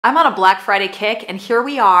I'm on a Black Friday kick, and here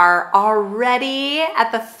we are already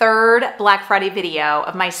at the third Black Friday video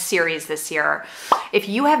of my series this year. If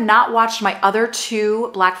you have not watched my other two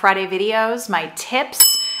Black Friday videos, my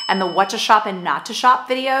tips and the what to shop and not to shop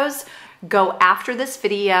videos, go after this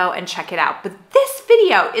video and check it out. But this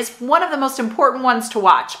video is one of the most important ones to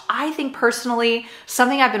watch. I think personally,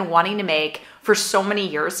 something I've been wanting to make for so many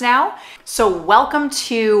years now. So welcome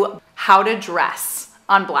to how to dress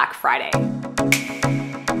on Black Friday.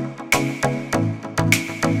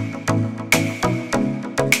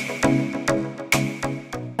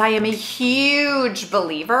 I am a huge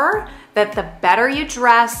believer that the better you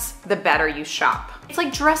dress, the better you shop. It's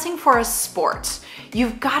like dressing for a sport.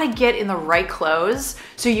 You've got to get in the right clothes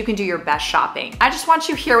so you can do your best shopping. I just want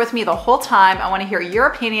you here with me the whole time. I want to hear your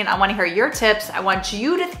opinion. I want to hear your tips. I want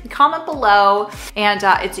you to comment below. And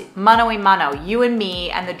it's mano a mano, you and me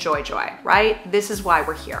and the joy, right? This is why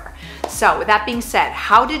we're here. So with that being said,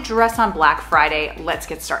 how to dress on Black Friday, let's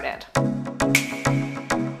get started.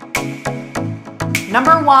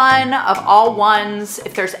 Number one of all ones,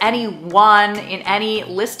 if there's any one in any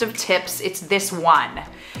list of tips, it's this one.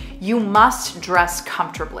 You must dress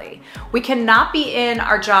comfortably. We cannot be in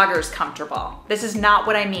our joggers comfortable. This is not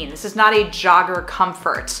what I mean. This is not a jogger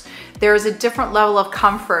comfort. There is a different level of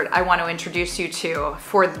comfort I want to introduce you to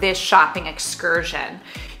for this shopping excursion.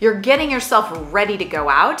 You're getting yourself ready to go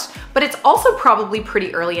out, but it's also probably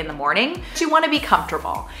pretty early in the morning. You want to be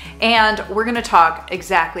comfortable, and we're going to talk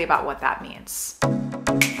exactly about what that means.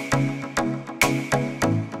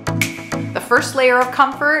 The first layer of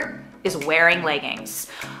comfort is wearing leggings.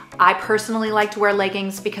 I personally like to wear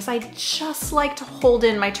leggings because I just like to hold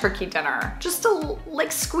in my turkey dinner, just to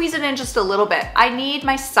like squeeze it in just a little bit. I need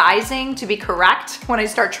my sizing to be correct when I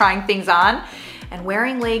start trying things on, and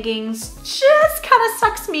wearing leggings just kind of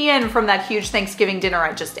sucks me in from that huge Thanksgiving dinner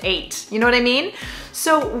I just ate. You know what I mean?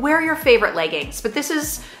 So wear your favorite leggings, but this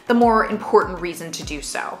is the more important reason to do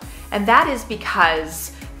so. And that is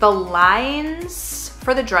because the lines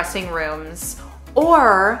for the dressing rooms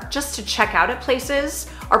or just to check out at places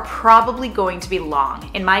are probably going to be long.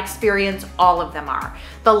 In my experience, all of them are.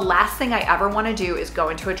 The last thing I ever want to do is go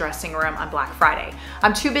into a dressing room on Black Friday.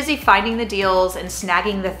 I'm too busy finding the deals and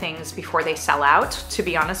snagging the things before they sell out, to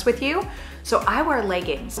be honest with you. So I wear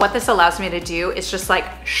leggings. What this allows me to do is just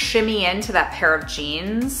like shimmy into that pair of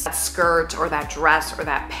jeans, that skirt or that dress or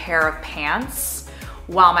that pair of pants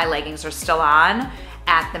while my leggings are still on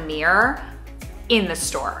at the mirror in the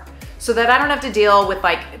store, so that I don't have to deal with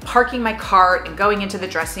like parking my cart and going into the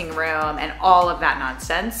dressing room and all of that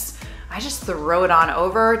nonsense. I just throw it on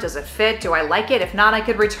over. Does it fit? Do I like it? If not, I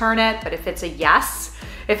could return it. But if it's a yes,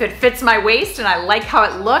 if it fits my waist and I like how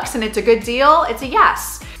it looks and it's a good deal, it's a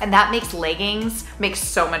yes. And that makes leggings make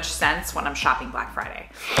so much sense when I'm shopping Black Friday.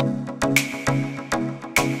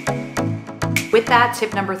 With that,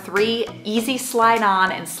 tip number 3, easy slide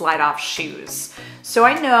on and slide off shoes. So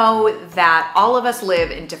I know that all of us live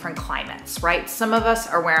in different climates, right? Some of us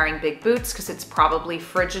are wearing big boots because it's probably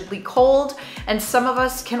frigidly cold, and some of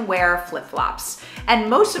us can wear flip-flops. And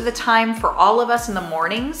most of the time for all of us in the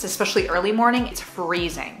mornings, especially early morning, it's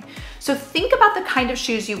freezing. So think about the kind of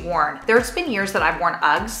shoes you've worn. There's been years that I've worn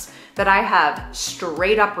Uggs that I have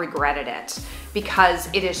straight up regretted it, because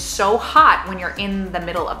it is so hot when you're in the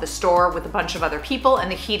middle of the store with a bunch of other people and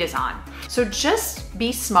the heat is on. So just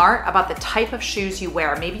be smart about the type of shoes you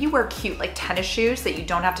wear. Maybe you wear cute like tennis shoes that you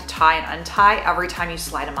don't have to tie and untie every time you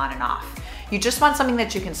slide them on and off. You just want something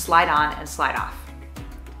that you can slide on and slide off.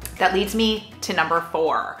 That leads me to number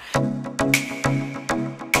 4.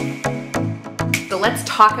 So let's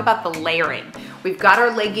talk about the layering. We've got our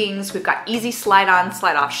leggings, we've got easy slide on,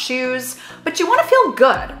 slide off shoes, but you wanna feel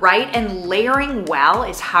good, right? And layering well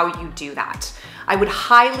is how you do that. I would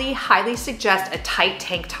highly, highly suggest a tight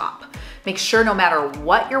tank top. Make sure no matter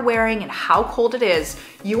what you're wearing and how cold it is,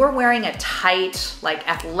 you are wearing a tight, like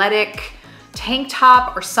athletic tank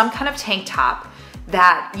top or some kind of tank top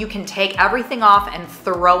that you can take everything off and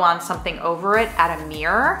throw on something over it at a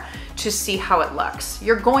mirror to see how it looks.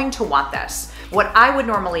 You're going to want this. What I would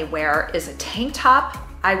normally wear is a tank top.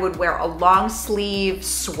 I would wear a long sleeve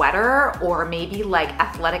sweater or maybe like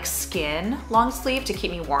athletic skin long sleeve to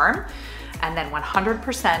keep me warm. And then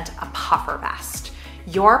 100% a puffer vest.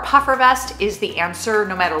 Your puffer vest is the answer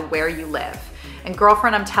no matter where you live. And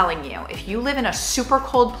girlfriend, I'm telling you, if you live in a super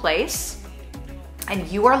cold place and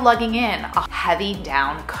you are lugging in a heavy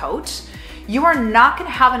down coat, you are not gonna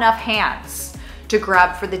have enough hands to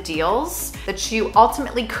grab for the deals that you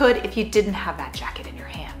ultimately could if you didn't have that jacket in your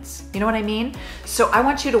hands. You know what I mean? So I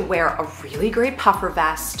want you to wear a really great puffer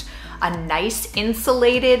vest, a nice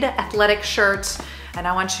insulated athletic shirt, and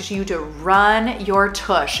I want you to run your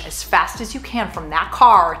tush as fast as you can from that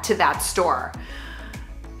car to that store.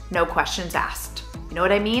 No questions asked. You know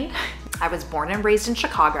what I mean? I was born and raised in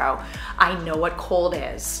Chicago. I know what cold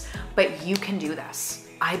is, but you can do this.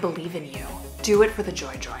 I believe in you. Do it for the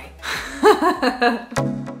joy.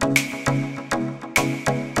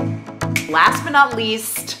 Last but not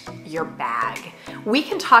least, your bag. We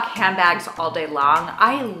can talk handbags all day long.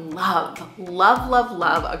 I love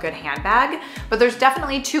a good handbag, but there's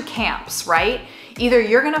definitely two camps, right? Either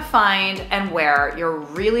you're gonna find and wear your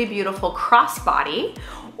really beautiful crossbody,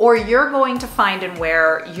 or you're going to find and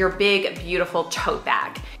wear your big, beautiful tote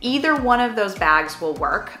bag. Either one of those bags will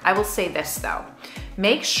work. I will say this though,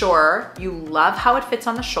 make sure you love how it fits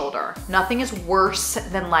on the shoulder. Nothing is worse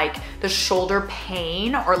than like the shoulder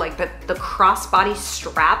pain or like the crossbody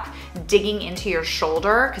strap digging into your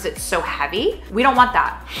shoulder because it's so heavy. We don't want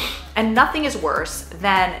that. And nothing is worse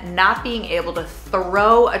than not being able to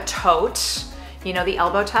throw a tote. You know the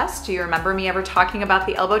elbow test? Do you remember me ever talking about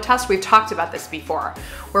the elbow test? We've talked about this before,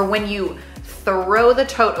 where when you throw the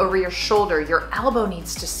tote over your shoulder, your elbow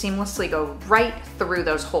needs to seamlessly go right through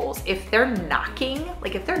those holes. If they're knocking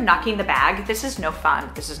the bag, this is no fun.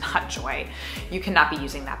 This is not joy. You cannot be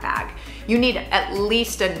using that bag. You need at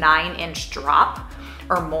least a 9-inch drop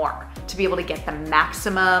or more to be able to get the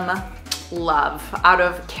maximum love out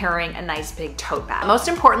of carrying a nice big tote bag. Most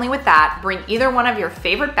importantly with that, bring either one of your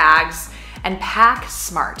favorite bags and pack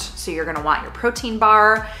smart. So you're gonna want your protein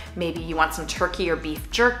bar, maybe you want some turkey or beef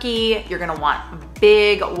jerky, you're gonna want a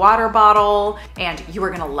big water bottle, and you are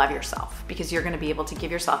gonna love yourself because you're gonna be able to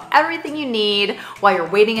give yourself everything you need while you're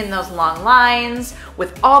waiting in those long lines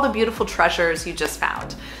with all the beautiful treasures you just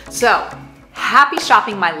found. So, happy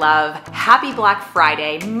shopping, my love. Happy Black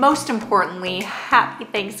Friday. Most importantly, happy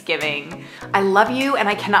Thanksgiving. I love you and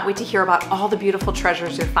I cannot wait to hear about all the beautiful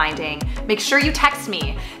treasures you're finding. Make sure you text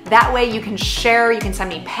me. That way you can share, you can send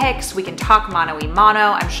me pics, we can talk mano y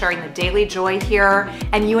mano. I'm sharing the daily joy here,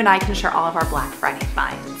 and you and I can share all of our Black Friday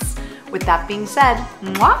finds. With that being said,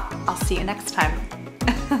 mwah, I'll see you next time.